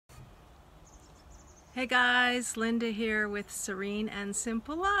Hey guys, Linda here with Serene and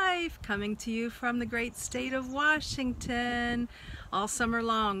Simple Life, coming to you from the great state of Washington all summer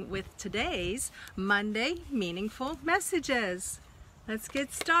long with today's Monday Meaningful Messages. Let's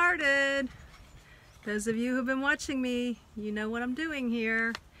get started. Those of you who've been watching me, you know what I'm doing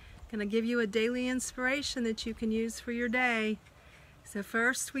here. I'm going to give you a daily inspiration that you can use for your day. So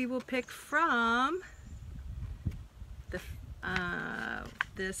first we will pick from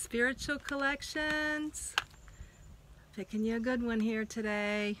the spiritual collections. Picking you a good one here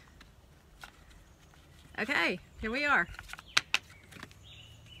today. Okay, here we are.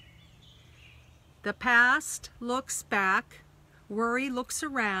 The past looks back, worry looks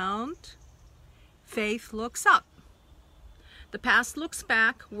around, faith looks up. The past looks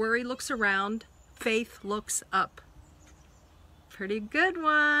back, worry looks around, faith looks up. Pretty good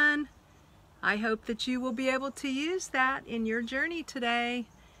one. I hope that you will be able to use that in your journey today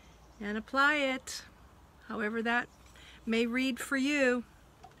and apply it, however that may read for you,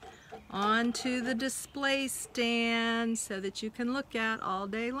 onto the display stand so that you can look at all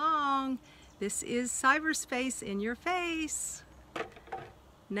day long. This is cyberspace in your face.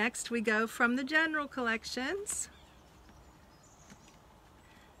 Next we go from the general collections.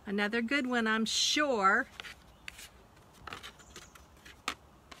 Another good one, I'm sure.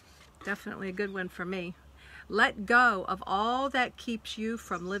 Definitely a good one for me. Let go of all that keeps you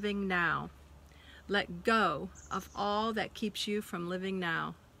from living now. Let go of all that keeps you from living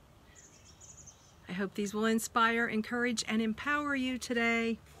now. I hope these will inspire, encourage, and empower you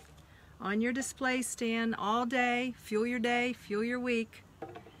today on your display stand all day. Fuel your day, fuel your week.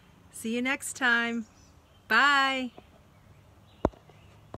 See you next time. Bye.